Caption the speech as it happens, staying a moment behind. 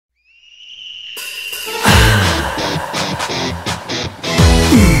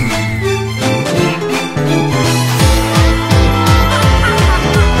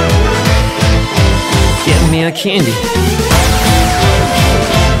がキャンディー。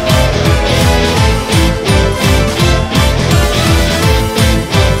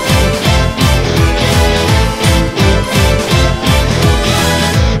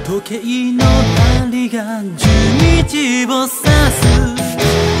時計の針が12時を指す。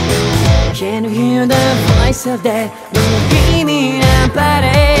 Can you hear the voice of that 不気味なparty?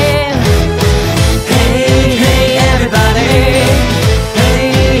 Hey, hey, everybody.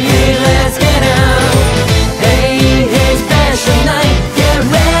 Hey, hey, let's get out. Hey, hey, special night. Get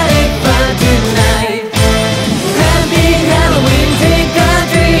ready for tonight. Happy Halloween, trick or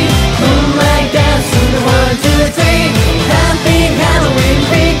treat. Moonlight dance to the 1, 2, 3. Happy Halloween,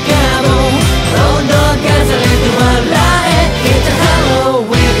 peekaboo. 驚かされて笑え。It's a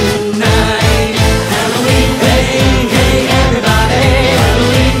Halloween night. Halloween, hey, hey, everybody.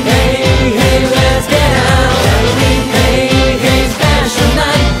 Halloween, hey, hey, let's get out. Halloween, hey, hey, special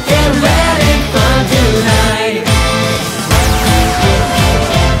night. Get ready for tonight.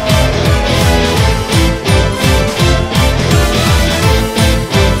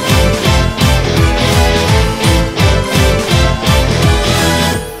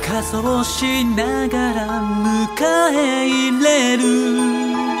仮装しながら迎え入れる。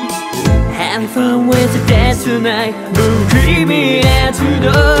 Have fun with the dance tonight. 不気味な集い。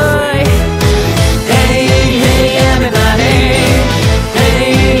Hey, hey, everybody. Hey,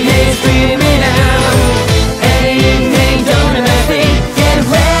 hey, scream it out. Hey, hey, don't ever think. Get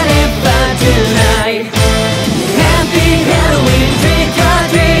ready for tonight. Happy Halloween, trick or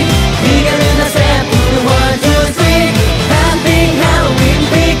treat. 身軽なstepで 1, 2, 3. Happy Halloween,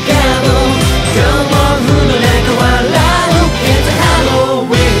 peekaboo. 恐怖の中笑う。It's a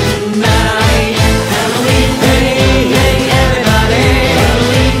Halloween night. Halloween, hey, hey, everybody.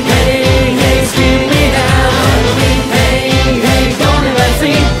 Halloween, hey, hey, scream it out. Halloween, hey, hey, don't ever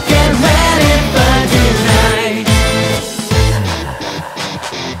think. Get ready for tonight.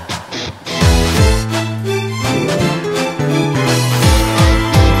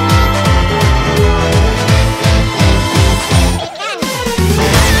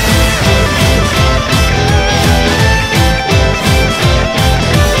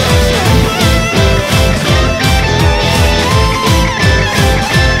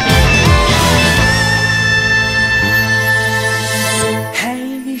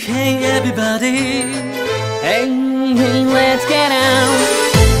 Hey, hey, everybody. Hey, hey, let's get out.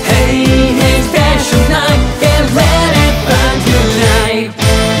 Hey, hey, special night. Get ready for tonight.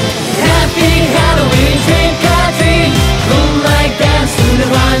 Happy Halloween, trick or treat. Moonlight dance to the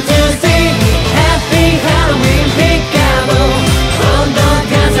 1, 2, 3. Happy Halloween, peekaboo. 驚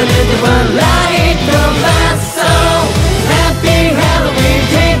かされて笑い飛ばそう。Happy Halloween,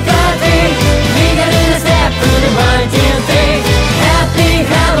 trick or treat. 身軽なstepで 1, 2, 3. Happy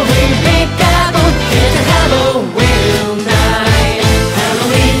Halloween, peekaboo. It's a Halloween night.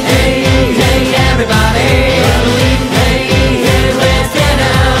 Halloween, hey, hey, everybody. Halloween, hey, hey, let's get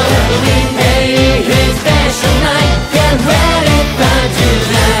out. Halloween, hey, hey, special night. Get ready for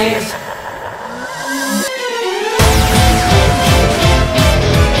tonight.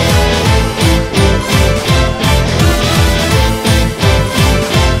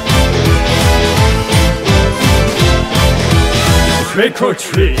 Trick or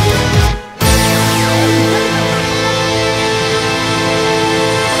treat.